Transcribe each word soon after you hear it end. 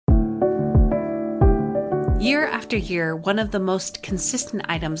Year after year, one of the most consistent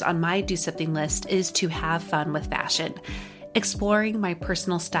items on my do something list is to have fun with fashion. Exploring my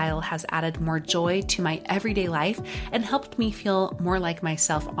personal style has added more joy to my everyday life and helped me feel more like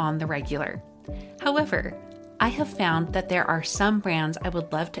myself on the regular. However, I have found that there are some brands I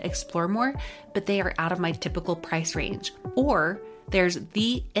would love to explore more, but they are out of my typical price range. Or there's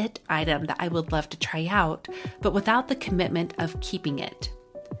the it item that I would love to try out, but without the commitment of keeping it.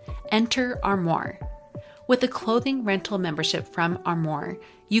 Enter Armoire. With a clothing rental membership from Armoire,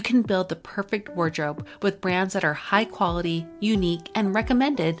 you can build the perfect wardrobe with brands that are high quality, unique, and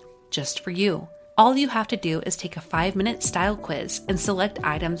recommended just for you. All you have to do is take a 5-minute style quiz and select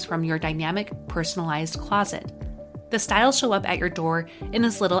items from your dynamic, personalized closet. The styles show up at your door in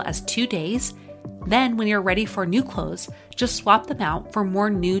as little as 2 days. Then, when you're ready for new clothes, just swap them out for more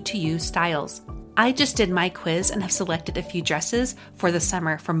new-to-you styles. I just did my quiz and have selected a few dresses for the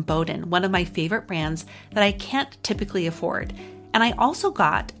summer from Boden, one of my favorite brands that I can't typically afford. And I also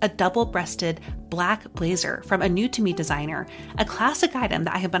got a double-breasted black blazer from a new-to-me designer, a classic item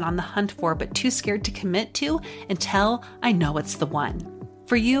that I have been on the hunt for but too scared to commit to until I know it's the one.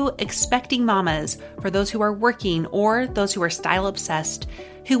 For you expecting mamas, for those who are working or those who are style-obsessed,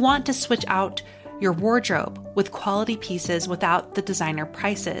 who want to switch out your wardrobe with quality pieces without the designer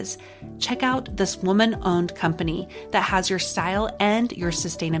prices, check out this woman-owned company that has your style and your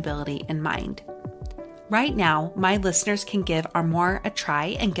sustainability in mind. Right now, my listeners can give Armoire a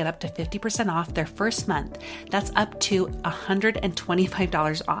try and get up to 50% off their first month. That's up to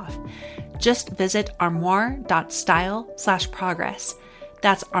 $125 off. Just visit armoire.style/progress.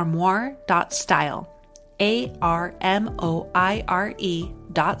 That's armoire.style.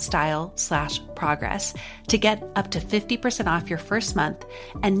 ARMOIRE.style/progress to get up to 50% off your first month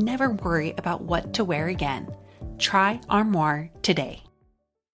and never worry about what to wear again. Try Armoire today.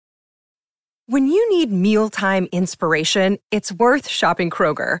 When you need mealtime inspiration, it's worth shopping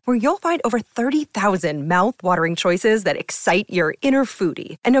Kroger, where you'll find over 30,000 mouth-watering choices that excite your inner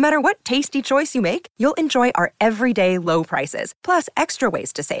foodie. And no matter what tasty choice you make, you'll enjoy our everyday low prices, plus extra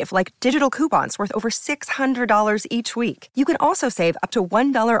ways to save, like digital coupons worth over $600 each week. You can also save up to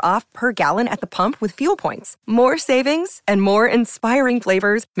 $1 off per gallon at the pump with fuel points. More savings and more inspiring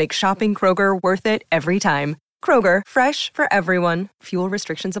flavors make shopping Kroger worth it every time. Kroger, fresh for everyone. Fuel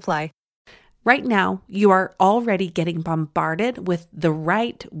restrictions apply. Right now, you are already getting bombarded with the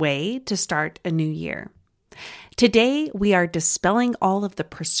right way to start a new year. Today, we are dispelling all of the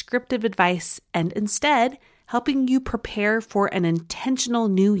prescriptive advice and instead helping you prepare for an intentional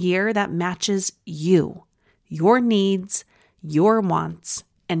new year that matches you, your needs, your wants,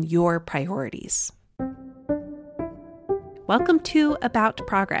 and your priorities. Welcome to About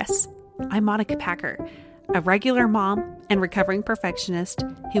Progress. I'm Monica Packer, a regular mom and recovering perfectionist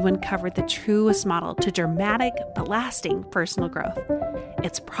who uncovered the truest model to dramatic but lasting personal growth.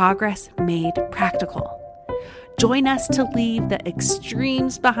 It's progress made practical. Join us to leave the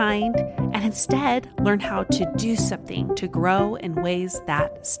extremes behind and instead learn how to do something to grow in ways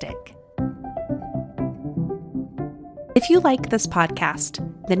that stick. If you like this podcast,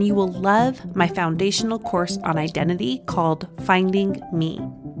 then you will love my foundational course on identity called Finding Me.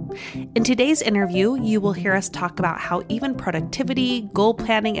 In today's interview, you will hear us talk about how even productivity, goal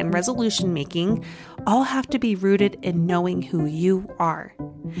planning, and resolution making all have to be rooted in knowing who you are.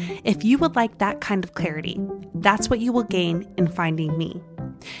 If you would like that kind of clarity, that's what you will gain in Finding Me.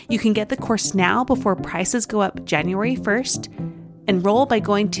 You can get the course now before prices go up January 1st. Enroll by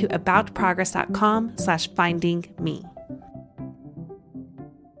going to aboutprogress.com/findingme.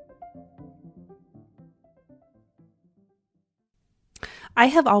 I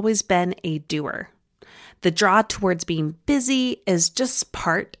have always been a doer. The draw towards being busy is just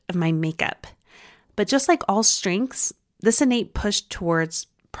part of my makeup. But just like all strengths, this innate push towards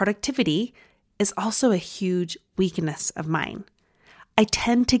productivity is also a huge weakness of mine. I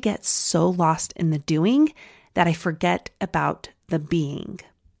tend to get so lost in the doing that I forget about the being.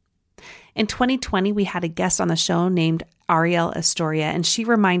 In 2020, we had a guest on the show named Ariel Astoria, and she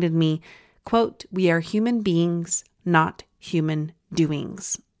reminded me, quote, "We are human beings, not human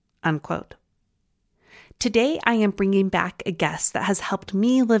doings," unquote. Today, I am bringing back a guest that has helped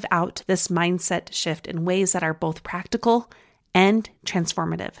me live out this mindset shift in ways that are both practical and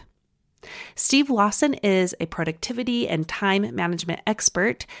transformative. Steve Lawson is a productivity and time management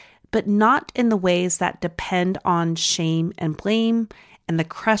expert, but not in the ways that depend on shame and blame and the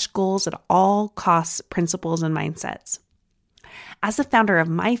crush goals at all costs principles and mindsets. As the founder of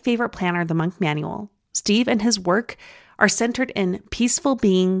my favorite planner, The Monk Manual, Steve and his work are centered in peaceful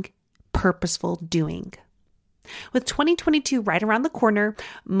being, purposeful doing. With 2022 right around the corner,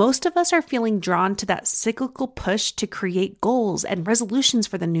 most of us are feeling drawn to that cyclical push to create goals and resolutions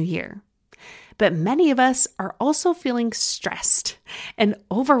for the new year. But many of us are also feeling stressed and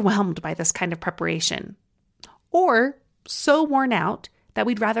overwhelmed by this kind of preparation, or so worn out that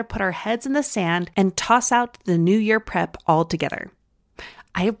we'd rather put our heads in the sand and toss out the new year prep altogether.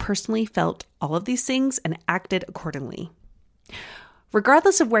 I have personally felt all of these things and acted accordingly.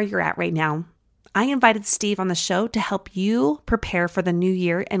 Regardless of where you're at right now, I invited Steve on the show to help you prepare for the new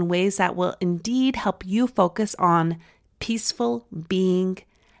year in ways that will indeed help you focus on peaceful being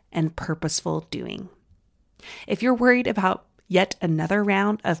and purposeful doing. If you're worried about yet another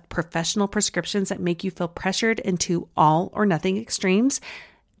round of professional prescriptions that make you feel pressured into all or nothing extremes,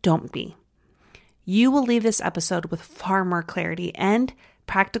 don't be. You will leave this episode with far more clarity and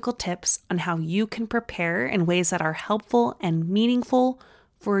practical tips on how you can prepare in ways that are helpful and meaningful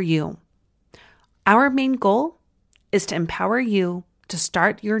for you. Our main goal is to empower you to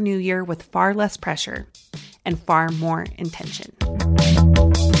start your new year with far less pressure and far more intention.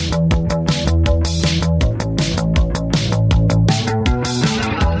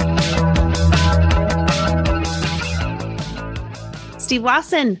 Steve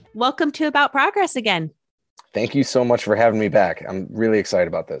Lawson, welcome to About Progress again. Thank you so much for having me back. I'm really excited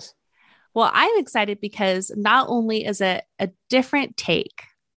about this. Well, I'm excited because not only is it a different take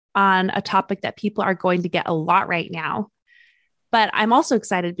on a topic that people are going to get a lot right now, but I'm also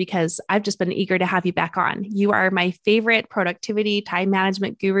excited because I've just been eager to have you back on. You are my favorite productivity time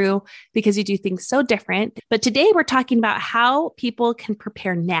management guru because you do things so different. But today we're talking about how people can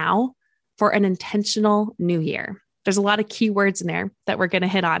prepare now for an intentional new year. There's a lot of keywords in there that we're going to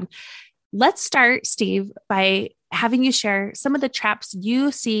hit on. Let's start, Steve, by having you share some of the traps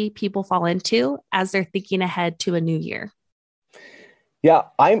you see people fall into as they're thinking ahead to a new year. Yeah,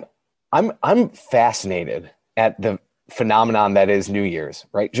 I'm fascinated at the phenomenon that is New Year's,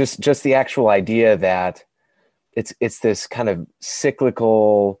 right? Just the actual idea that it's this kind of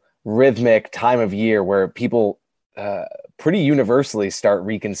cyclical, rhythmic time of year where people pretty universally start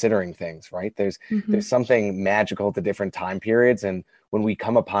reconsidering things, right? There's something magical to different time periods, and when we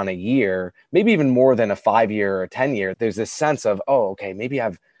come upon a year, maybe even more than a 5-year or a 10-year, there's this sense of, oh, okay, maybe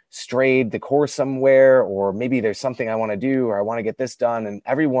I've strayed the course somewhere, or maybe there's something I want to do, or I want to get this done. And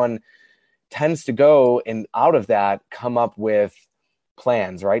everyone tends to go and out of that come up with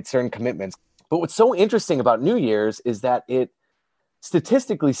plans, right? Certain commitments. But what's so interesting about New Year's is that it,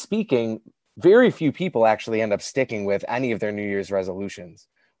 statistically speaking, very few people actually end up sticking with any of their New Year's resolutions,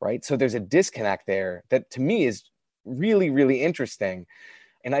 right? So there's a disconnect there that to me is really, really interesting.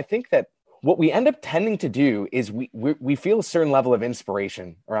 And I think that what we end up tending to do is we feel a certain level of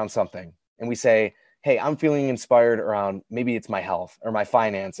inspiration around something. And we say, hey, I'm feeling inspired around, maybe it's my health or my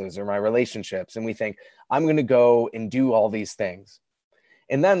finances or my relationships. And we think, I'm going to go and do all these things.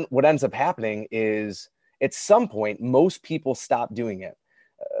 And then what ends up happening is at some point, most people stop doing it.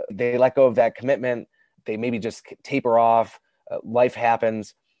 They let go of that commitment. They maybe just taper off. Life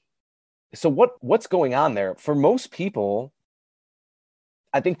happens. So what's going on there? For most people,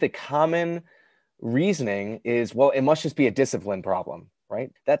 I think the common reasoning is, well, it must just be a discipline problem, right?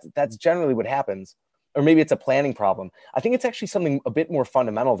 That's generally what happens. Or maybe it's a planning problem. I think it's actually something a bit more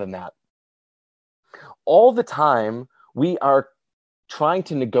fundamental than that. All the time, we are trying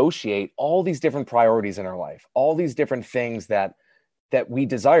to negotiate all these different priorities in our life, all these different things that we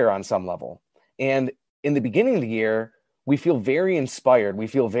desire on some level. And in the beginning of the year, we feel very inspired. We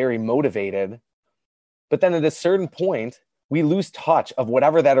feel very motivated. But then at a certain point, we lose touch of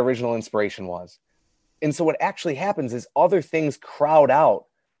whatever that original inspiration was. And so what actually happens is other things crowd out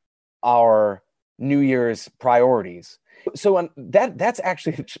our New Year's priorities. So that's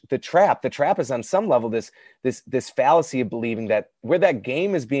actually the trap. The trap is on some level this fallacy of believing that where that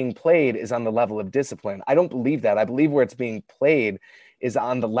game is being played is on the level of discipline. I don't believe that. I believe where it's being played is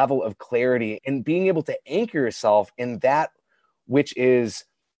on the level of clarity and being able to anchor yourself in that which is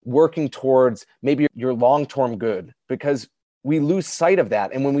working towards maybe your long-term good, because we lose sight of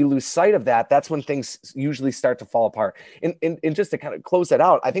that. And when we lose sight of that, that's when things usually start to fall apart. And just to kind of close that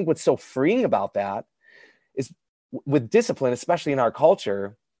out, I think what's so freeing about that is with discipline, especially in our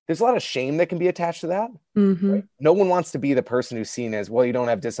culture, there's a lot of shame that can be attached to that. Mm-hmm. Right? No one wants to be the person who's seen as, well, you don't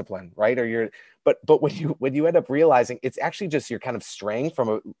have discipline, right? Or but when you end up realizing it's actually just you're kind of straying from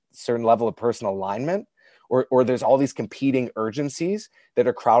a certain level of personal alignment, or there's all these competing urgencies that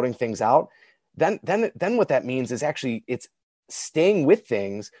are crowding things out, then what that means is actually it's staying with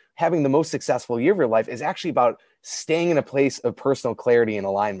things. Having the most successful year of your life is actually about staying in a place of personal clarity and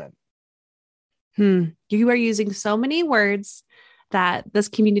alignment. You are using so many words that this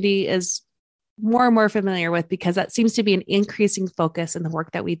community is more and more familiar with, because that seems to be an increasing focus in the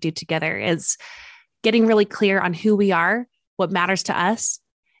work that we do together, is getting really clear on who we are, what matters to us,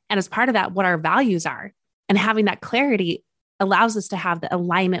 and as part of that, what our values are. And having that clarity allows us to have the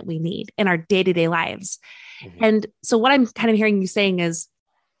alignment we need in our day-to-day lives. Mm-hmm. And so what I'm kind of hearing you saying is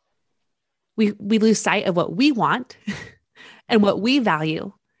we lose sight of what we want and what we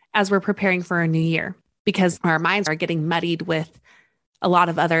value as we're preparing for a new year, because our minds are getting muddied with a lot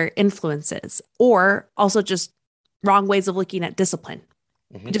of other influences, or also just wrong ways of looking at discipline.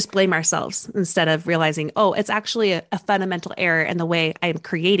 Mm-hmm. We just blame ourselves instead of realizing, oh, it's actually a fundamental error in the way I'm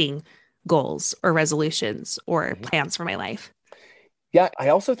creating goals or resolutions or plans for my life. Yeah, I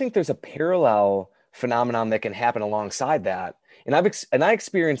also think there's a parallel phenomenon that can happen alongside that. And I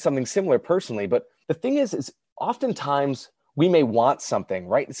experienced something similar personally, but the thing is oftentimes we may want something,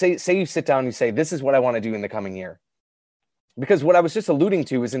 right? Say you sit down and you say, this is what I want to do in the coming year. Because what I was just alluding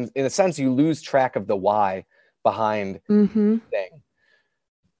to is in a sense, you lose track of the why behind the thing.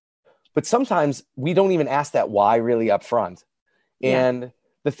 But sometimes we don't even ask that why really up front. And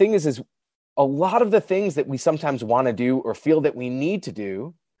the thing is a lot of the things that we sometimes want to do or feel that we need to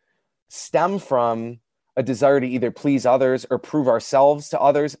do stem from a desire to either please others or prove ourselves to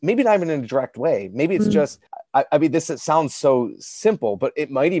others. Maybe not even in a direct way. Maybe it's just, I mean, it sounds so simple, but it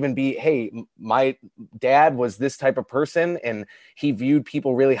might even be, hey, my dad was this type of person and he viewed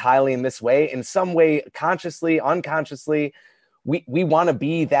people really highly in this way. In some way, consciously, unconsciously, we want to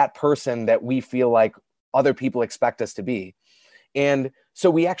be that person that we feel like other people expect us to be. And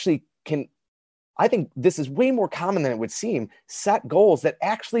so we actually can, I think this is way more common than it would seem, set goals that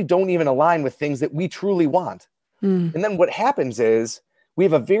actually don't even align with things that we truly want. And then what happens is we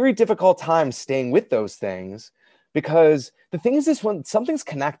have a very difficult time staying with those things, because the thing is this, when something's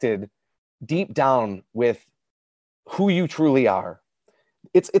connected deep down with who you truly are,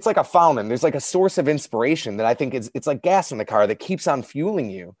 it's like a fountain. There's like a source of inspiration that I think it's like gas in the car that keeps on fueling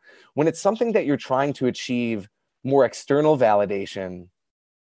you. When it's something that you're trying to achieve more external validation,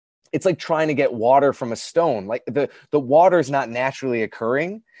 it's like trying to get water from a stone. Like the water is not naturally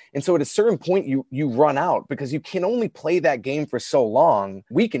occurring. And so at a certain point you run out, because you can only play that game for so long.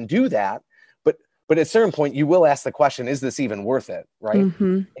 We can do that, but at a certain point you will ask the question, is this even worth it? Right.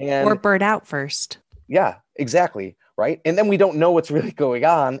 Or burn out first. Yeah, exactly. Right. And then we don't know what's really going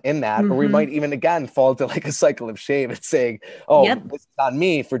on in that, or we might even again fall into like a cycle of shame and saying, oh, this is on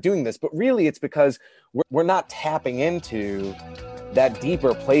me for doing this. But really it's because we're not tapping into that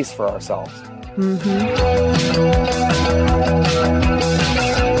deeper place for ourselves.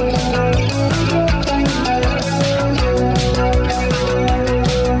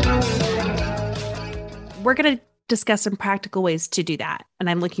 We're going to discuss some practical ways to do that, and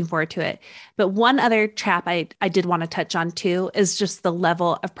I'm looking forward to it. But one other trap I did want to touch on too is just the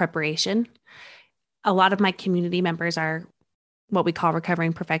level of preparation. A lot of my community members are what we call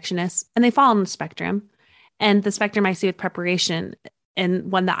recovering perfectionists, and they fall on the spectrum. And the spectrum I see with preparation, and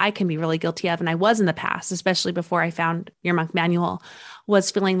one that I can be really guilty of, and I was in the past, especially before I found Your Monk Manual,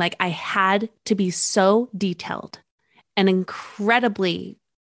 was feeling like I had to be so detailed and incredibly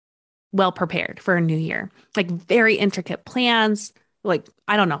well prepared for a new year, like very intricate plans, like,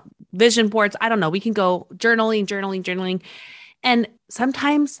 I don't know, vision boards. I don't know. We can go journaling. And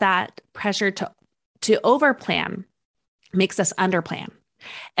sometimes that pressure to over plan makes us under plan.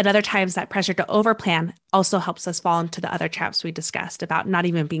 At other times, that pressure to over plan also helps us fall into the other traps we discussed about not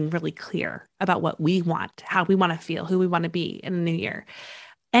even being really clear about what we want, how we want to feel, who we want to be in the new year.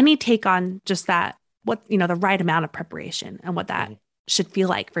 Any take on just that, what, the right amount of preparation and what that should feel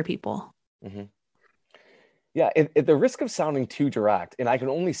like for people? Yeah, at the risk of sounding too direct, and I can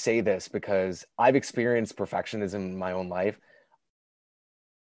only say this because I've experienced perfectionism in my own life,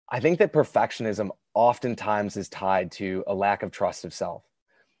 I think that perfectionism oftentimes is tied to a lack of trust of self.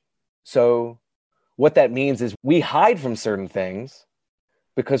 So what that means is we hide from certain things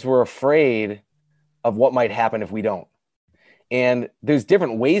because we're afraid of what might happen if we don't. And there's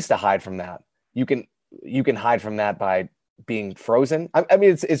different ways to hide from that. You can hide from that by being frozen. I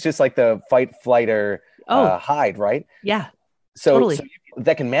mean, it's just like the fight, flight, or hide, right? Yeah. So, totally. So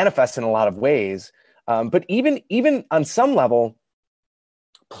that can manifest in a lot of ways. But even on some level,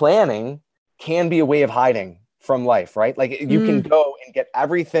 planning can be a way of hiding from life, right? Like you can go and get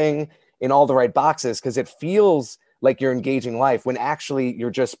everything in all the right boxes because it feels like you're engaging life when actually you're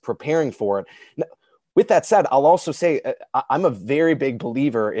just preparing for it. Now, with that said, I'll also say I'm a very big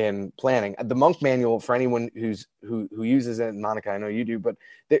believer in planning. The Monk Manual, for anyone who uses it, and Monica, I know you do, but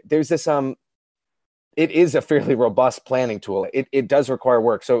there's this it is a fairly robust planning tool. It does require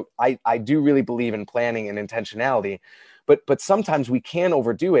work. So I do really believe in planning and intentionality. but sometimes we can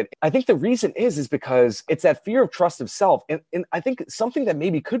overdo it. I think the reason is because it's that fear of trust of self. And I think something that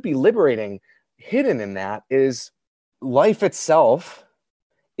maybe could be liberating hidden in that is life itself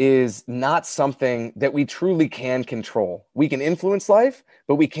is not something that we truly can control. We can influence life,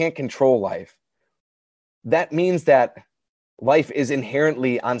 but we can't control life. That means that life is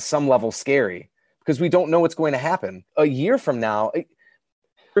inherently on some level scary because we don't know what's going to happen. A year from now,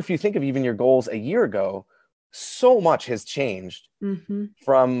 if you think of even your goals a year ago, so much has changed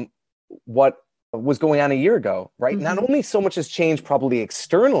from what was going on a year ago, right? Not only so much has changed probably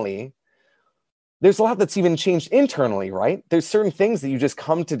externally, there's a lot that's even changed internally, right? There's certain things that you just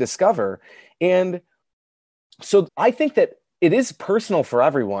come to discover. And so I think that it is personal for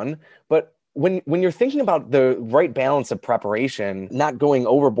everyone, but when you're thinking about the right balance of preparation, not going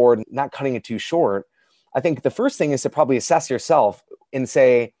overboard, not cutting it too short, I think the first thing is to probably assess yourself and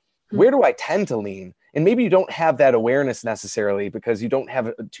say, where do I tend to lean? And maybe you don't have that awareness necessarily because you don't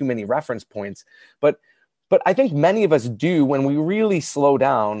have too many reference points, but I think many of us do. When we really slow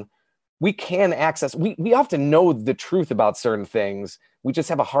down, we can access, we often know the truth about certain things. We just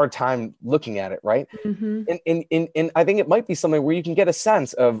have a hard time looking at it, right? And I think it might be something where you can get a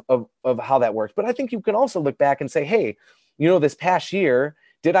sense of how that works. But I think you can also look back and say, hey, this past year,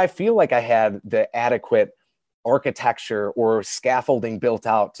 did I feel like I had the adequate architecture or scaffolding built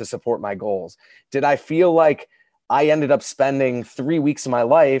out to support my goals? Did I feel like I ended up spending 3 weeks of my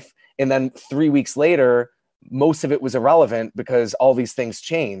life and then 3 weeks later, most of it was irrelevant because all these things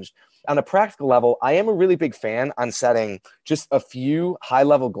changed? On a practical level, I am a really big fan on setting just a few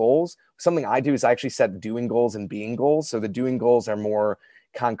high-level goals. Something I do is I actually set doing goals and being goals. So the doing goals are more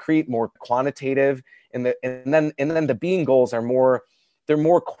concrete, more quantitative, and then the being goals are more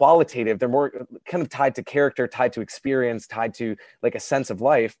qualitative. They're more kind of tied to character, tied to experience, tied to like a sense of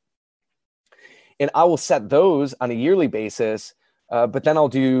life. And I will set those on a yearly basis, but then I'll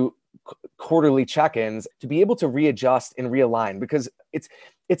do quarterly check-ins to be able to readjust and realign, because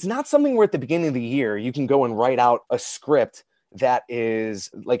it's not something where at the beginning of the year you can go and write out a script that is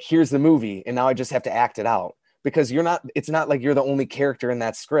like, here's the movie and now I just have to act it out, because it's not like you're the only character in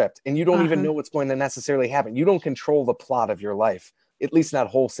that script and you don't even know what's going to necessarily happen. You don't control the plot of your life, at least not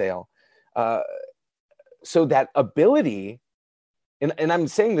wholesale. So that ability, and I'm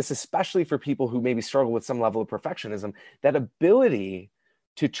saying this especially for people who maybe struggle with some level of perfectionism, that ability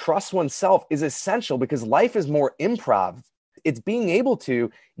to trust oneself is essential, because life is more improv. It's being able to,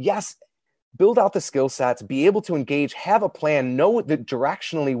 yes, build out the skill sets, be able to engage, have a plan, know the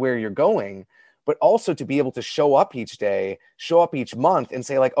directionally where you're going, but also to be able to show up each day, show up each month and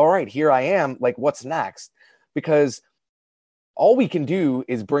say like, all right, here I am, like what's next? Because all we can do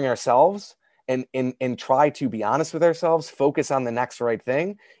is bring ourselves and try to be honest with ourselves, focus on the next right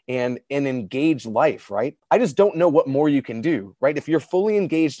thing, and engage life, right? I just don't know what more you can do, right? If you're fully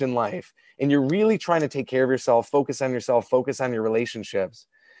engaged in life and you're really trying to take care of yourself, focus on your relationships,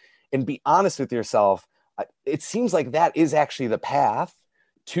 and be honest with yourself, it seems like that is actually the path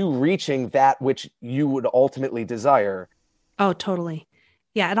to reaching that which you would ultimately desire. Oh, totally.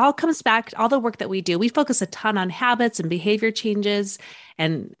 Yeah, it all comes back, all the work that we do. We focus a ton on habits and behavior changes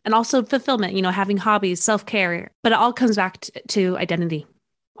and also fulfillment, having hobbies, self-care, but it all comes back to identity,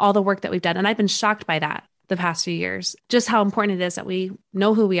 all the work that we've done. And I've been shocked by that the past few years, just how important it is that we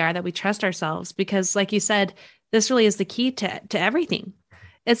know who we are, that we trust ourselves, because like you said, this really is the key to everything.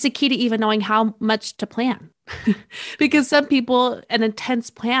 It's the key to even knowing how much to plan. Because some people, an intense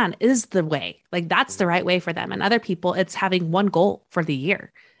plan is the way, like that's the right way for them. And other people, it's having one goal for the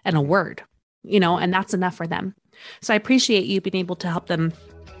year and a word, and that's enough for them. So I appreciate you being able to help them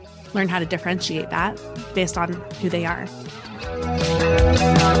learn how to differentiate that based on who they are.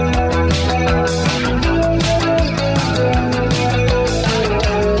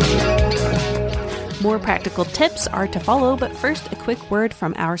 More practical tips are to follow, but first, a quick word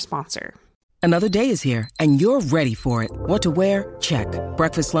from our sponsor. Another day is here, and you're ready for it. What to wear? Check.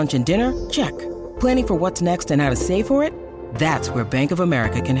 Breakfast, lunch, and dinner? Check. Planning for what's next and how to save for it? That's where Bank of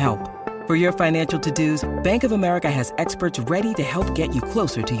America can help. For your financial to-dos, Bank of America has experts ready to help get you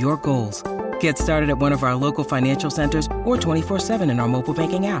closer to your goals. Get started at one of our local financial centers or 24/7 in our mobile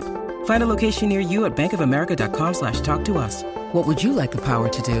banking app. Find a location near you at bankofamerica.com/talktous. What would you like the power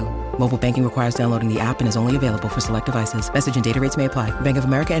to do? Mobile banking requires downloading the app and is only available for select devices. Message and data rates may apply. Bank of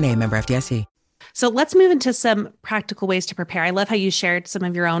America NA, member FDIC. So let's move into some practical ways to prepare. I love how you shared some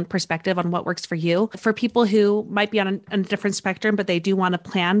of your own perspective on what works for you. For people who might be on a different spectrum, but they do want to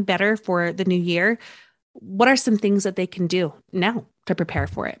plan better for the new year, what are some things that they can do now to prepare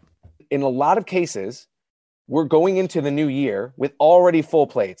for it? In a lot of cases, we're going into the new year with already full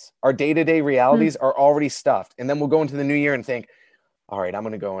plates. Our day-to-day realities are already stuffed. And then we'll go into the new year and think, all right, I'm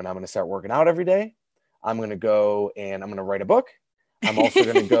going to go and I'm going to start working out every day. I'm going to go and I'm going to write a book. I'm also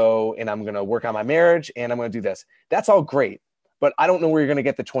going to go and I'm going to work on my marriage and I'm going to do this. That's all great. But I don't know where you're going to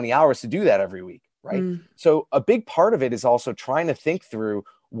get the 20 hours to do that every week, right? So a big part of it is also trying to think through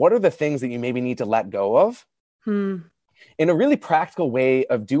what are the things that you maybe need to let go of. In a really practical way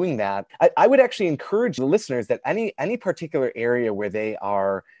of doing that, I would actually encourage the listeners that any particular area where they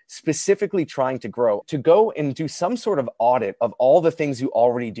are specifically trying to grow, to go and do some sort of audit of all the things you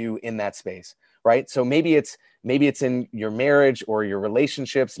already do in that space, right? So maybe it's in your marriage or your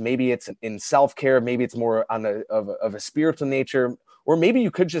relationships, maybe it's in self-care, maybe it's more on of a spiritual nature, or maybe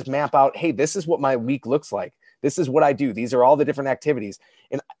you could just map out, hey, this is what my week looks like. This is what I do. These are all the different activities.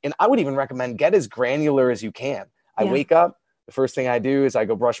 And I would even recommend get as granular as you can. I wake up, the first thing I do is I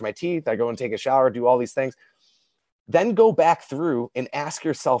go brush my teeth, I go and take a shower, do all these things. Then go back through and ask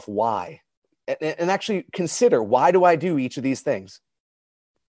yourself why, and actually consider, why do I do each of these things?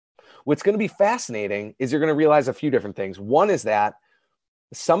 What's going to be fascinating is you're going to realize a few different things. One is that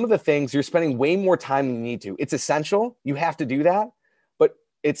some of the things you're spending way more time than you need to. It's essential. You have to do that, but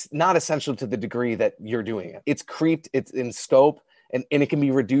it's not essential to the degree that you're doing it. It's creeped, it's in scope, and it can be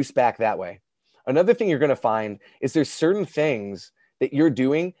reduced back that way. Another thing you're going to find is there's certain things that you're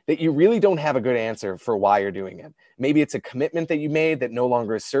doing that you really don't have a good answer for why you're doing it. Maybe it's a commitment that you made that no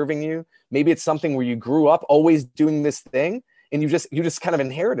longer is serving you. Maybe it's something where you grew up always doing this thing and you just kind of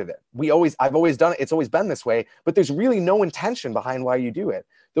inherited it. I've always done it. It's always been this way, but there's really no intention behind why you do it.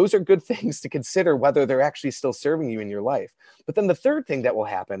 Those are good things to consider whether they're actually still serving you in your life. But then the third thing that will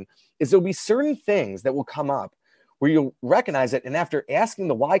happen is there'll be certain things that will come up where you'll recognize it. And after asking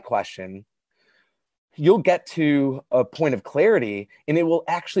the why question, you'll get to a point of clarity and it will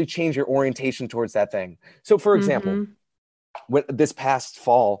actually change your orientation towards that thing. So for example, this past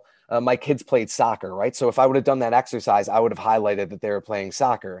fall, my kids played soccer, right? So if I would have done that exercise, I would have highlighted that they were playing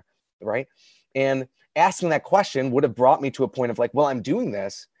soccer, right? And asking that question would have brought me to a point of like, well, I'm doing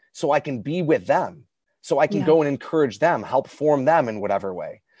this so I can be with them. So I can go and encourage them, help form them in whatever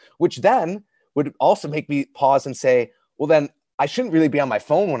way, which then would also make me pause and say, well, then I shouldn't really be on my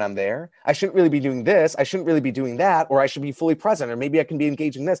phone when I'm there. I shouldn't really be doing this. I shouldn't really be doing that, or I should be fully present, or maybe I can be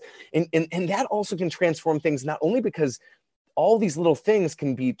engaging this. And that also can transform things, not only because all these little things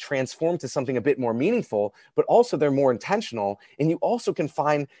can be transformed to something a bit more meaningful, but also they're more intentional. And you also can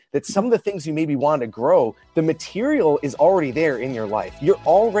find that some of the things you maybe want to grow, the material is already there in your life. You're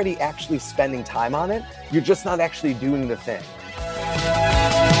already actually spending time on it. You're just not actually doing the thing.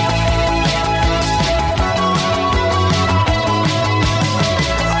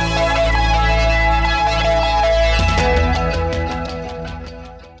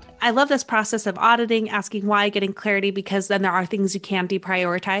 I love this process of auditing, asking why, getting clarity, because then there are things you can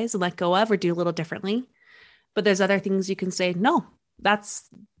deprioritize and let go of or do a little differently. But there's other things you can say, no,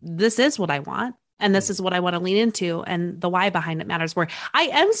 this is what I want. And this is what I want to lean into. And the why behind it matters more. I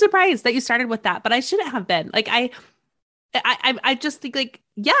am surprised that you started with that, but I shouldn't have been. Like, I just think like,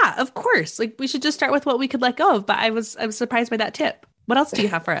 yeah, of course. Like we should just start with what we could let go of. But I was surprised by that tip. What else do you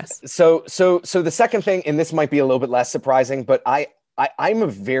have for us? So the second thing, and this might be a little bit less surprising, but I'm a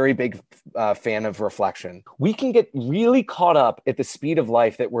very big fan of reflection. We can get really caught up at the speed of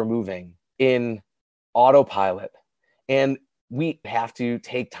life that we're moving in autopilot. And we have to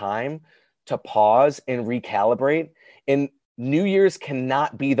take time to pause and recalibrate. And New Year's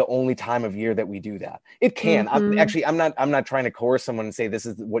cannot be the only time of year that we do that. It can. I'm not trying to coerce someone and say this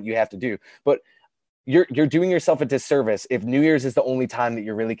is what you have to do, but you're doing yourself a disservice if New Year's is the only time that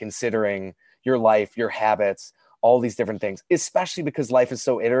you're really considering your life, your habits, all these different things, especially because life is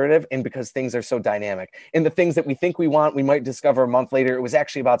so iterative and because things are so dynamic. And the things that we think we want, we might discover a month later, it was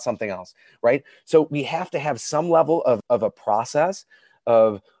actually about something else, right? So we have to have some level of a process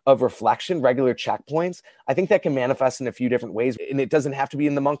of reflection, regular checkpoints. I think that can manifest in a few different ways. And it doesn't have to be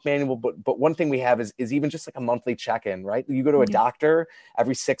in the Monk Manual, but one thing we have is even just like a monthly check-in, right? You go to a doctor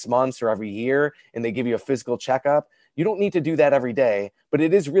every 6 months or every year, and they give you a physical checkup. You don't need to do that every day, but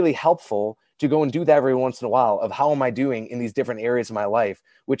it is really helpful to go and do that every once in a while of how am I doing in these different areas of my life,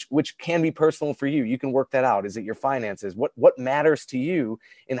 which can be personal for you. You can work that out. Is it your finances? What matters to you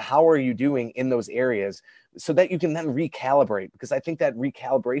and how are you doing in those areas so that you can then recalibrate? Because I think that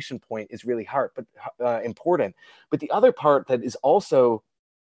recalibration point is really hard, but important. But the other part that is also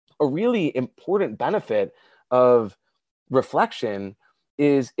a really important benefit of reflection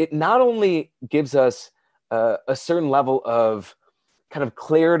is it not only gives us a certain level of kind of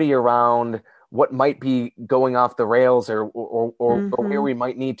clarity around what might be going off the rails or where we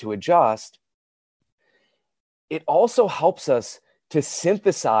might need to adjust. it also helps us to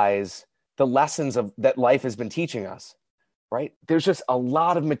synthesize the lessons that life has been teaching us, right? There's just a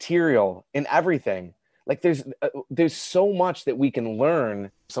lot of material in everything. Like there's so much that we can learn.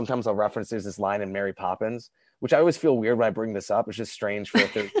 Sometimes I'll reference, there's this line in Mary Poppins, which I always feel weird when I bring this up. It's just strange for a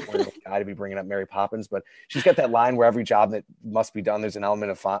 30-year-old guy to be bringing up Mary Poppins, but she's got that line where every job that must be done, there's an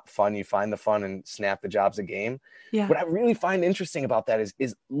element of fun. You find the fun and snap, the job's a game. Yeah. What I really find interesting about that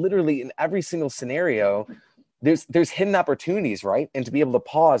is literally in every single scenario, there's hidden opportunities, right? And to be able to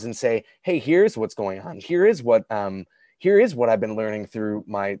pause and say, hey, here's what's going on. Here is what I've been learning through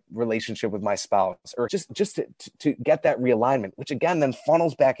my relationship with my spouse, or just to get that realignment, which again, then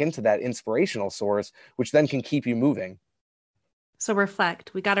funnels back into that inspirational source, which then can keep you moving. So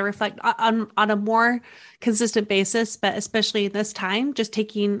reflect. We got to reflect on a more consistent basis, but especially this time, just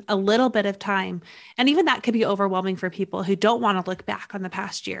taking a little bit of time. And even that could be overwhelming for people who don't want to look back on the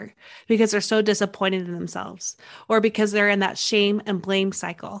past year because they're so disappointed in themselves, or because they're in that shame and blame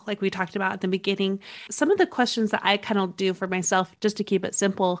cycle, like we talked about at the beginning. Some of the questions that I kind of do for myself, just to keep it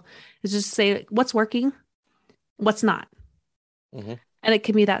simple, is just say, what's working? What's not? Mm-hmm. And it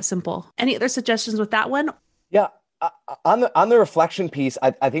can be that simple. Any other suggestions with that one? Yeah. On the reflection piece,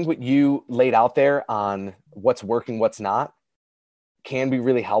 I think what you laid out there on what's working, what's not, can be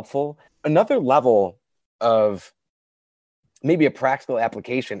really helpful. Another level of maybe a practical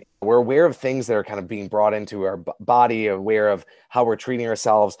application, we're aware of things that are kind of being brought into our body, aware of how we're treating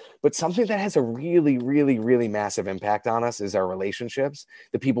ourselves, but something that has a really, really, really massive impact on us is our relationships,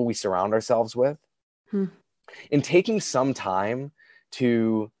 the people we surround ourselves with. And taking some time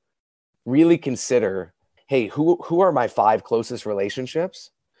to really consider, hey, who are my 5 closest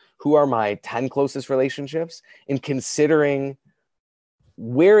relationships? Who are my 10 closest relationships? And considering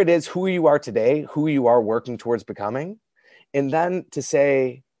where it is, who you are today, who you are working towards becoming. And then to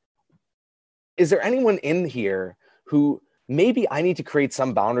say, is there anyone in here who maybe I need to create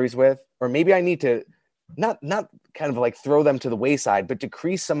some boundaries with, or maybe I need to not kind of like throw them to the wayside, but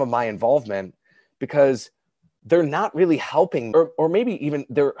decrease some of my involvement because they're not really helping, or maybe even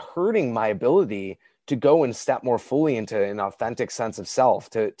they're hurting my ability to go and step more fully into an authentic sense of self,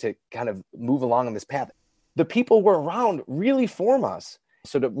 to kind of move along on this path. The people we're around really form us.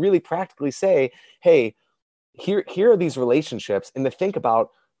 So to really practically say, hey, here are these relationships, and to think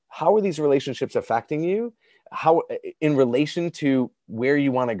about how are these relationships affecting you, how in relation to where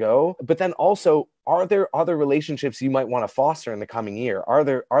you want to go, but then also, are there other relationships you might want to foster in the coming year? Are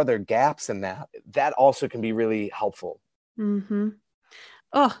there gaps in that? That also can be really helpful. Mm-hmm.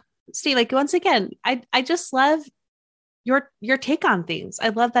 Oh, Steve, like once again, I just love your take on things. I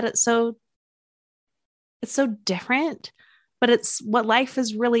love that it's so different, but it's what life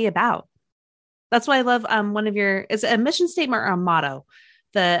is really about. That's why I love one of your, is it a mission statement or a motto?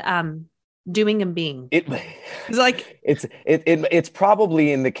 The doing and being. It's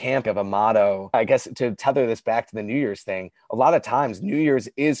probably in the camp of a motto. I guess to tether this back to the New Year's thing, a lot of times New Year's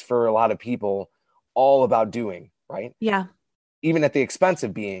is for a lot of people all about doing, right? Yeah. Even at the expense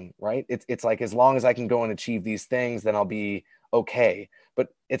of being, right? It's like, as long as I can go and achieve these things, then I'll be okay. But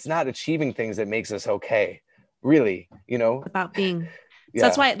it's not achieving things that makes us okay, really, about being. Yeah.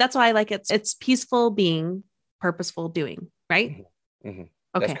 So that's why I like it. It's peaceful being, purposeful doing, right? Mm-hmm. Mm-hmm.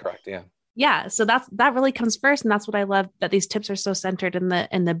 Okay. That's correct. Yeah. Yeah. So that really comes first. And that's what I love, that these tips are so centered in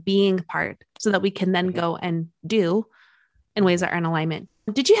the being part, so that we can then go and do in ways that are in alignment.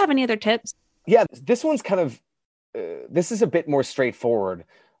 Did you have any other tips? Yeah. This one's kind of, this is a bit more straightforward,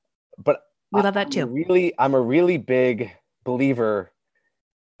 but we love that too. I'm a really big believer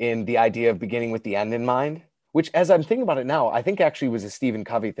in the idea of beginning with the end in mind, which, as I'm thinking about it now, I think actually was a Stephen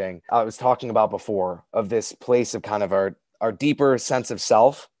Covey thing I was talking about before, of this place of kind of our deeper sense of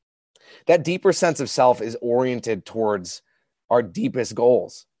self. That deeper sense of self is oriented towards our deepest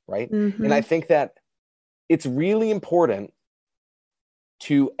goals, right? Mm-hmm. And I think that it's really important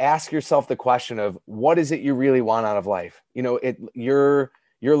to ask yourself the question of, what is it you really want out of life? You're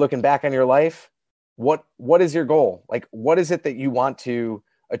looking back on your life. What is your goal? Like, what is it that you want to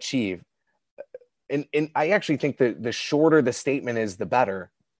achieve? And I actually think that the shorter the statement is, the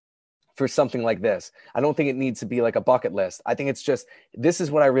better for something like this. I don't think it needs to be like a bucket list. I think it's just, this is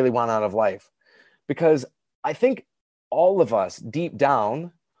what I really want out of life. Because I think all of us deep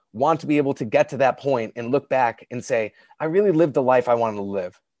down want to be able to get to that point and look back and say, I really lived the life I wanted to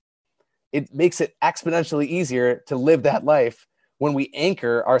live. It makes it exponentially easier to live that life when we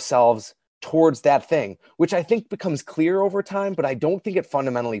anchor ourselves towards that thing, which I think becomes clear over time, but I don't think it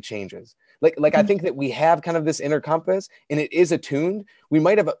fundamentally changes. Like I think that we have kind of this inner compass, and it is attuned. We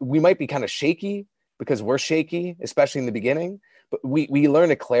might be kind of shaky because we're shaky, especially in the beginning, but we learn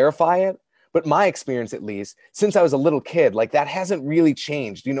to clarify it. but my experience, at least since I was a little kid, like that hasn't really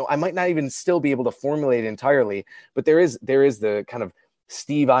changed. I might not even still be able to formulate it entirely, but there is the kind of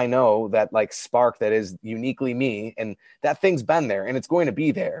Steve I know, that like spark that is uniquely me, and that thing's been there and it's going to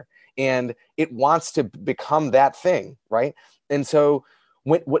be there, and it wants to become that thing, right? And so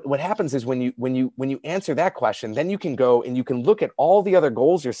what happens is when you answer that question, then you can go and you can look at all the other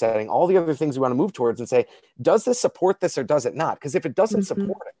goals you're setting, all the other things you want to move towards, and say, does this support this or does it not? Because if it doesn't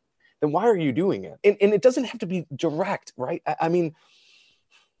support it, then why are you doing it? And it doesn't have to be direct, right? I mean,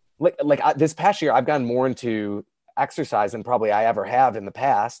 this past year, I've gotten more into exercise than probably I ever have in the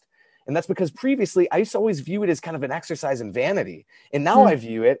past. And that's because previously I used to always view it as kind of an exercise in vanity. And now I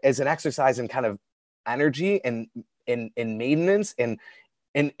view it as an exercise in kind of energy and in maintenance and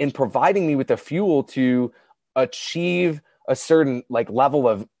in providing me with the fuel to achieve a certain like level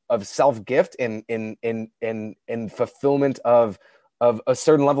of self-gift and fulfillment of a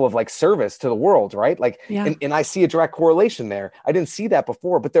certain level of like service to the world, right? Like, and I see a direct correlation there. I didn't see that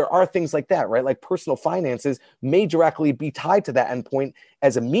before, but there are things like that, right? Like personal finances may directly be tied to that endpoint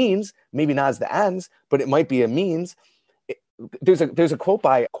as a means, maybe not as the ends, but it might be a means. There's a quote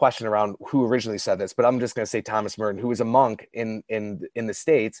by question around who originally said this, but I'm just going to say Thomas Merton, who was a monk in the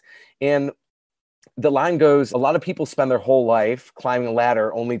States. And the line goes, a lot of people spend their whole life climbing a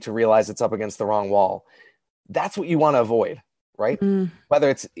ladder only to realize it's up against the wrong wall. That's what you want to avoid. Right? Whether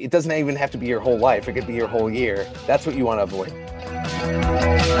it doesn't even have to be your whole life. It could be your whole year. That's what you want to avoid.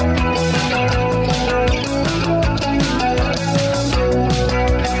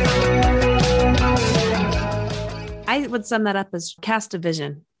 I would sum that up as cast a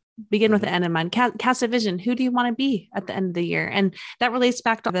vision. Begin with the end in mind. Cast a vision. Who do you want to be at the end of the year? And that relates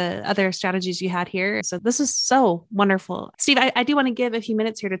back to the other strategies you had here. So this is so wonderful. Steve, I do want to give a few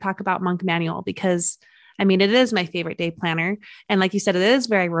minutes here to talk about Monk Manual, because I mean, it is my favorite day planner. And like you said, it is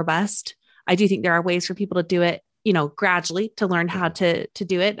very robust. I do think there are ways for people to do it, gradually to learn how to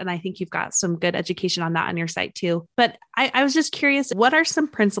do it. And I think you've got some good education on that on your site too. But I was just curious, what are some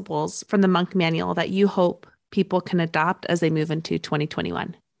principles from the Monk Manual that you hope people can adopt as they move into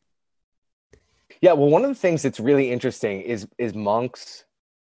 2021? Yeah, well, one of the things that's really interesting is monks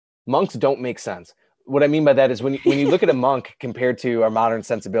don't make sense. What I mean by that is when you look at a monk compared to our modern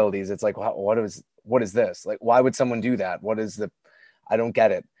sensibilities, it's like, what is this? Like, why would someone do that? I don't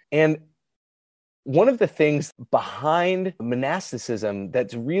get it. And one of the things behind monasticism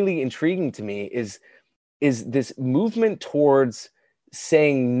that's really intriguing to me is this movement towards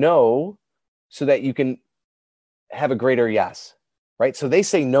saying no so that you can have a greater yes, right? So they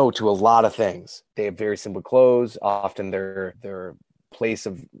say no to a lot of things. They have very simple clothes. Often their place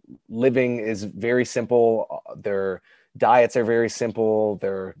of living is very simple. Their diets are very simple.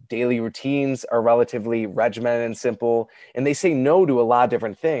 Their daily routines are relatively regimented and simple. And they say no to a lot of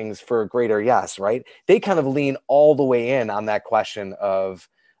different things for a greater yes, right? They kind of lean all the way in on that question of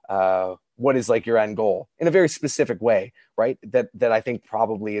what is like your end goal in a very specific way, right? That I think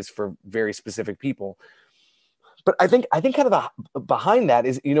probably is for very specific people. But I think kind of behind that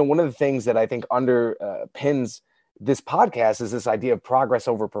is, one of the things that I think underpins this podcast is this idea of progress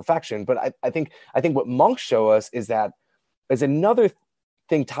over perfection. But I think what monks show us is that is another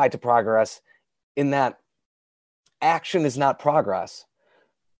thing tied to progress, in that action is not progress.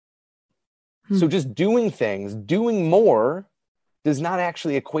 So just doing more does not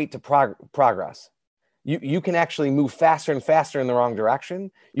actually equate to progress. You can actually move faster and faster in the wrong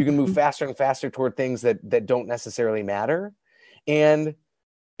direction. You can move faster and faster toward things that don't necessarily matter. And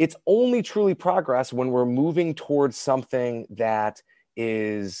it's only truly progress when we're moving towards something that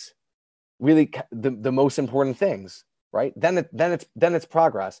is really the most important things, right? Then it's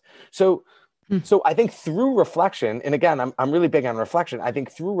progress. So I think through reflection, and again, I'm really big on reflection. I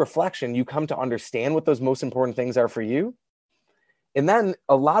think through reflection, you come to understand what those most important things are for you. And then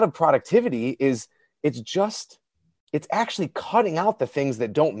a lot of productivity is, it's actually cutting out the things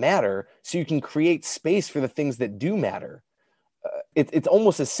that don't matter so you can create space for the things that do matter. It's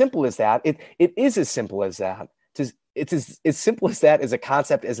almost as simple as that. It is as simple as that. It's as simple as that as a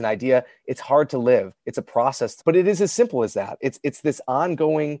concept, as an idea. It's hard to live. It's a process, but it is as simple as that. It's this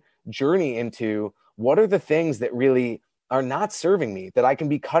ongoing journey into what are the things that really are not serving me, that I can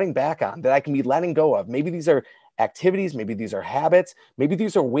be cutting back on, that I can be letting go of. Maybe these are activities, maybe these are habits, maybe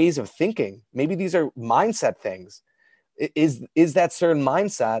these are ways of thinking, maybe these are mindset things. Is that certain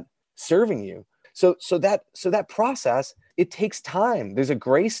mindset serving you? So that process, it takes time. There's a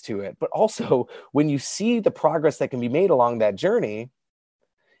grace to it, but also when you see the progress that can be made along that journey,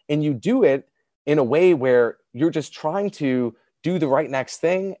 and you do it in a way where you're just trying to do the right next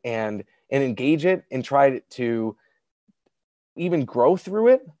thing and engage it and try to even grow through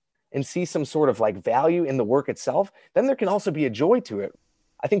it, and see some sort of like value in the work itself, then there can also be a joy to it.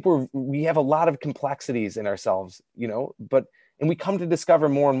 I think we have a lot of complexities in ourselves, and we come to discover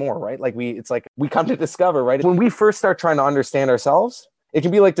more and more, right? Like we come to discover, right? When we first start trying to understand ourselves, it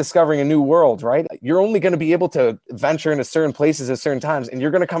can be like discovering a new world, right? You're only going to be able to venture into certain places at certain times, and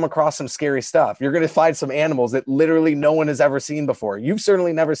you're going to come across some scary stuff. You're going to find some animals that literally no one has ever seen before. You've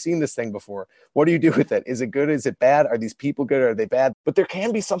certainly never seen this thing before. What do you do with it? Is it good? Is it bad? Are these people good? Are they bad? But there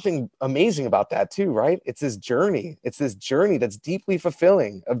can be something amazing about that too, right? It's this journey. It's this journey that's deeply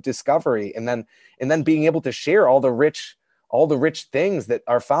fulfilling of discovery, and then being able to share all the rich things that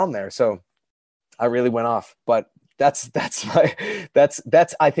are found there. So I really went off, but that's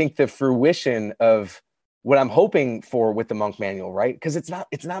I think the fruition of what I'm hoping for with the Monk Manual, right? Because it's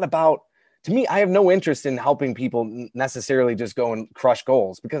not about, to me, I have no interest in helping people necessarily just go and crush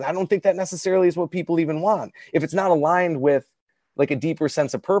goals, because I don't think that necessarily is what people even want. If it's not aligned with like a deeper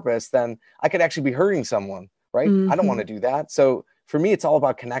sense of purpose, then I could actually be hurting someone, right? Mm-hmm. I don't want to do that. So for me, it's all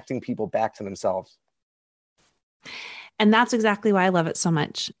about connecting people back to themselves. And that's exactly why I love it so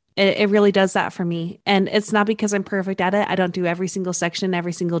much. It really does that for me. And it's not because I'm perfect at it. I don't do every single section,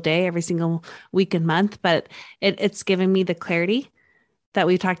 every single day, every single week and month, but it's given me the clarity that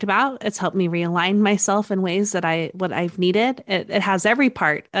we've talked about. It's helped me realign myself in ways that what I've needed. It has every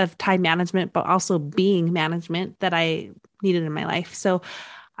part of time management, but also being management that I needed in my life. So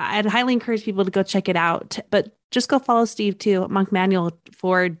I'd highly encourage people to go check it out, but just go follow Steve too, Monk Manual,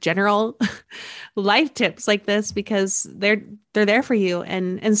 for general life tips like this, because they're there for you.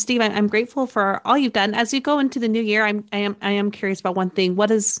 And Steve, I'm grateful for all you've done. As you go into the new year, I am curious about one thing. What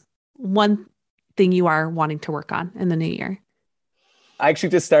is one thing you are wanting to work on in the new year? I actually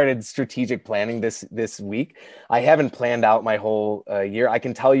just started strategic planning this week. I haven't planned out my whole year. I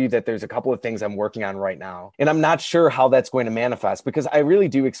can tell you that there's a couple of things I'm working on right now, and I'm not sure how that's going to manifest, because I really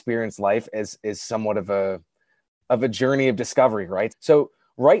do experience life as somewhat of a journey of discovery, right? So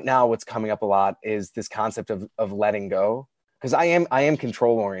right now, what's coming up a lot is this concept of letting go, because I am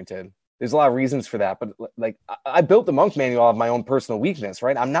control oriented. There's a lot of reasons for that, but like I built the Monk Manual of my own personal weakness,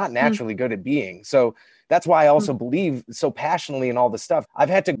 right? I'm not naturally good at being. So that's why I also believe so passionately in all this stuff. I've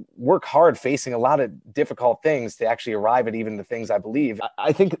had to work hard facing a lot of difficult things to actually arrive at even the things I believe.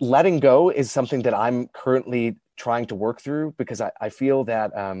 I think letting go is something that I'm currently trying to work through, because I feel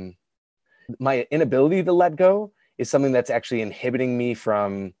that my inability to let go is something that's actually inhibiting me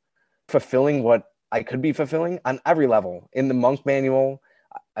from fulfilling what I could be fulfilling on every level. In the Monk Manual,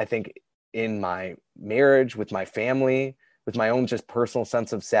 I think in my marriage, with my family, with my own just personal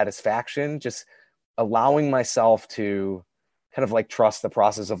sense of satisfaction, just allowing myself to kind of like trust the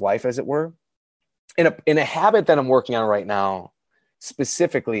process of life, as it were. In a habit that I'm working on right now,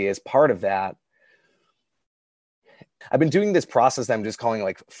 specifically as part of that, I've been doing this process that I'm just calling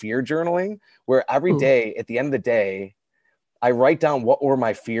like fear journaling, where every day, at the end of the day, I write down what were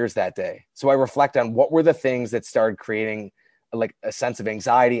my fears that day. So I reflect on what were the things that started creating like a sense of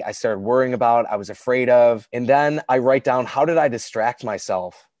anxiety I started worrying about, I was afraid of. And then I write down, how did I distract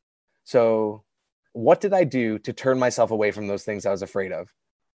myself? So what did I do to turn myself away from those things I was afraid of?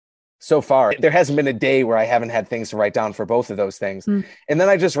 So far, there hasn't been a day where I haven't had things to write down for both of those things. And then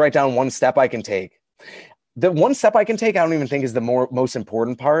I just write down one step I can take. The one step I can take, I don't even think is the most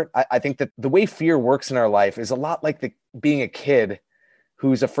important part. I think that the way fear works in our life is a lot like being a kid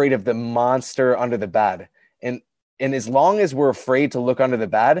who's afraid of the monster under the bed. And as long as we're afraid to look under the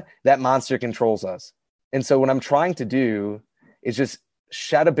bed, that monster controls us. And so what I'm trying to do is just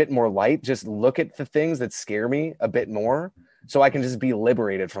shed a bit more light, just look at the things that scare me a bit more, so I can just be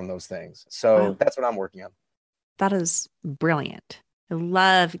liberated from those things. So That's what I'm working on. That is brilliant. I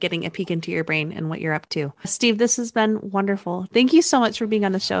love getting a peek into your brain and what you're up to. Steve, this has been wonderful. Thank you so much for being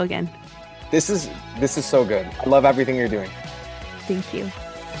on the show again. This is so good. I love everything you're doing. Thank you.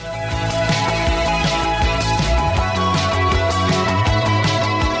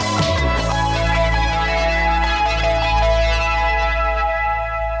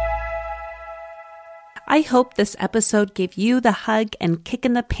 I hope this episode gave you the hug and kick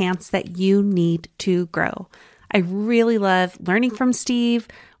in the pants that you need to grow. I really love learning from Steve.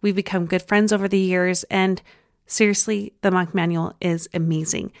 We've become good friends over the years, and seriously, the Monk Manual is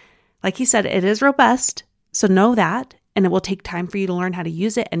amazing. Like he said, it is robust, so know that, and it will take time for you to learn how to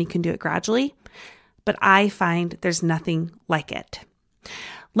use it, and you can do it gradually. But I find there's nothing like it.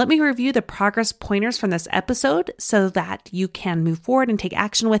 Let me review the progress pointers from this episode so that you can move forward and take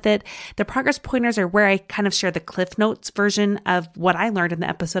action with it. The progress pointers are where I kind of share the Cliff Notes version of what I learned in the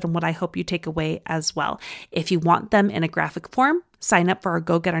episode and what I hope you take away as well. If you want them in a graphic form, sign up for our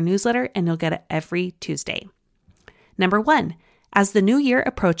Go Get Our newsletter and you'll get it every Tuesday. Number 1, As the new year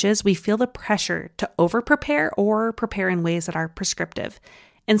approaches, we feel the pressure to over-prepare or prepare in ways that are prescriptive.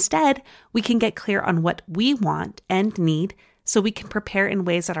 Instead, we can get clear on what we want and need so we can prepare in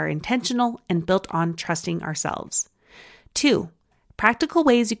ways that are intentional and built on trusting ourselves. 2, practical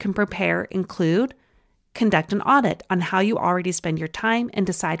ways you can prepare include conduct an audit on how you already spend your time and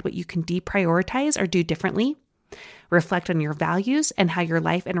decide what you can deprioritize or do differently. Reflect on your values and how your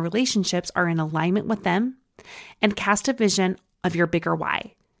life and relationships are in alignment with them. And cast a vision of your bigger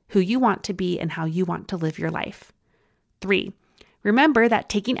why, who you want to be and how you want to live your life. 3, remember that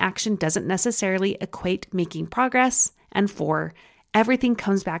taking action doesn't necessarily equate making progress. And 4, everything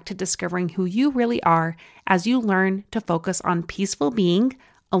comes back to discovering who you really are as you learn to focus on peaceful being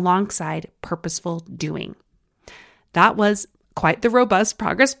alongside purposeful doing. That was quite the robust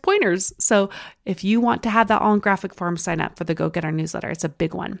progress pointers. So if you want to have that all in graphic form, sign up for the Go Get Our newsletter. It's a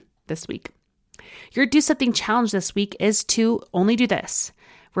big one this week. Your Do Something challenge this week is to only do this.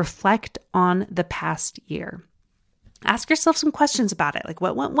 Reflect on the past year. Ask yourself some questions about it, like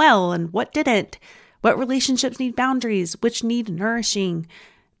what went well and what didn't. What relationships need boundaries? Which need nourishing?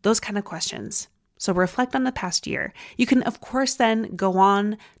 Those kind of questions. So reflect on the past year. You can, of course, then go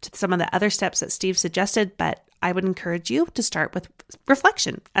on to some of the other steps that Steve suggested, but I would encourage you to start with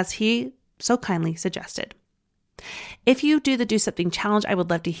reflection, as he so kindly suggested. If you do the Do Something challenge, I would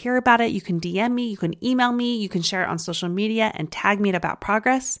love to hear about it. You can DM me, you can email me, you can share it on social media and tag me at About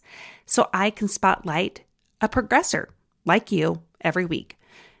Progress so I can spotlight a progressor like you every week.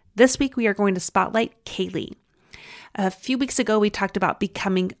 This week, we are going to spotlight Kaylee. A few weeks ago, we talked about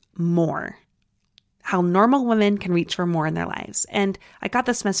becoming more, how normal women can reach for more in their lives. And I got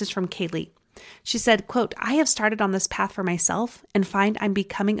this message from Kaylee. She said, quote, I have started on this path for myself and find I'm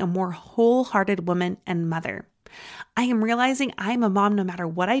becoming a more wholehearted woman and mother. I am realizing I'm a mom no matter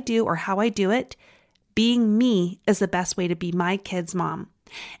what I do or how I do it. Being me is the best way to be my kid's mom.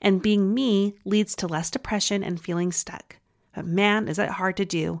 And being me leads to less depression and feeling stuck. But man, is it hard to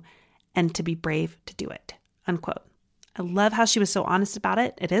do and to be brave to do it, unquote. I love how she was so honest about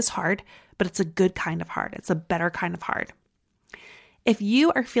it. It is hard, but it's a good kind of hard. It's a better kind of hard. If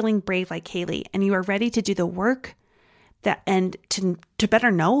you are feeling brave like Kaylee and you are ready to do the work and to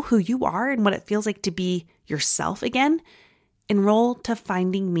better know who you are and what it feels like to be yourself again, enroll to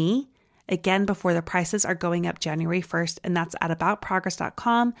Finding Me again before the prices are going up January 1st, and that's at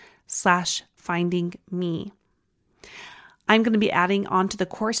aboutprogress.com/findingme. I'm going to be adding on to the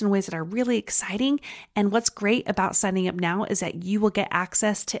course in ways that are really exciting. And what's great about signing up now is that you will get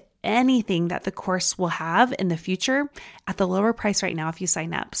access to anything that the course will have in the future at the lower price right now if you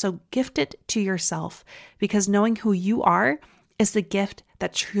sign up. So gift it to yourself, because knowing who you are is the gift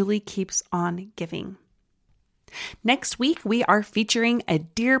that truly keeps on giving. Next week, we are featuring a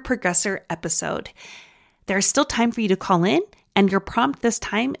Dear Progressor episode. There's still time for you to call in, and your prompt this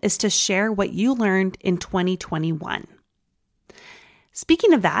time is to share what you learned in 2021.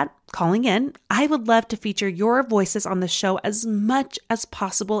 Speaking of that, calling in, I would love to feature your voices on the show as much as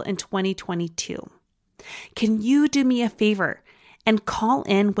possible in 2022. Can you do me a favor and call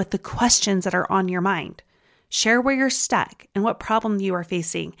in with the questions that are on your mind? Share where you're stuck and what problem you are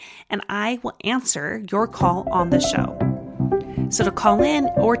facing, and I will answer your call on the show. So to call in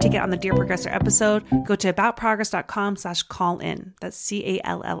or to get on the Dear Progressor episode, go to aboutprogress.com/call-in. That's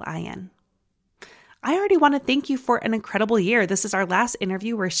CALLIN. I already want to thank you for an incredible year. This is our last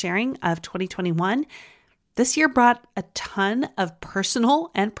interview we're sharing of 2021. This year brought a ton of personal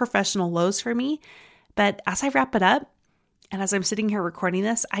and professional lows for me. But as I wrap it up, and as I'm sitting here recording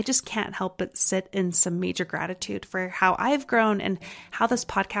this, I just can't help but sit in some major gratitude for how I've grown and how this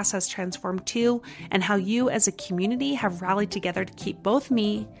podcast has transformed too, and how you as a community have rallied together to keep both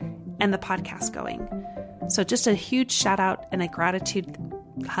me and the podcast going. So just a huge shout out and a gratitude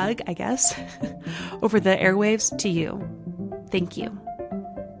hug, I guess, over the airwaves to you. Thank you.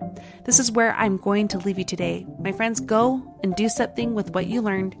 This is where I'm going to leave you today. My friends, go and do something with what you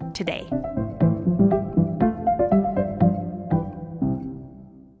learned today.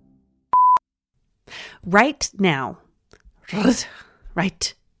 Right now.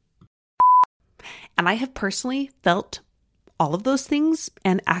 Right. And I have personally felt all of those things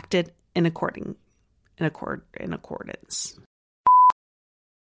and acted in accordance.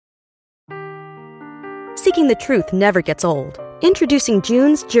 Seeking the truth never gets old. Introducing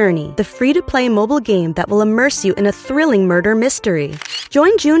June's Journey, the free-to-play mobile game that will immerse you in a thrilling murder mystery.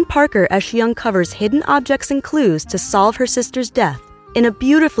 Join June Parker as she uncovers hidden objects and clues to solve her sister's death in a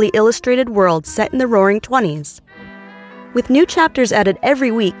beautifully illustrated world set in the Roaring 20s. With new chapters added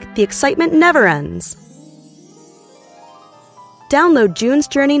every week, the excitement never ends. Download June's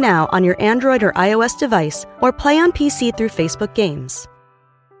Journey now on your Android or iOS device, or play on PC through Facebook Games.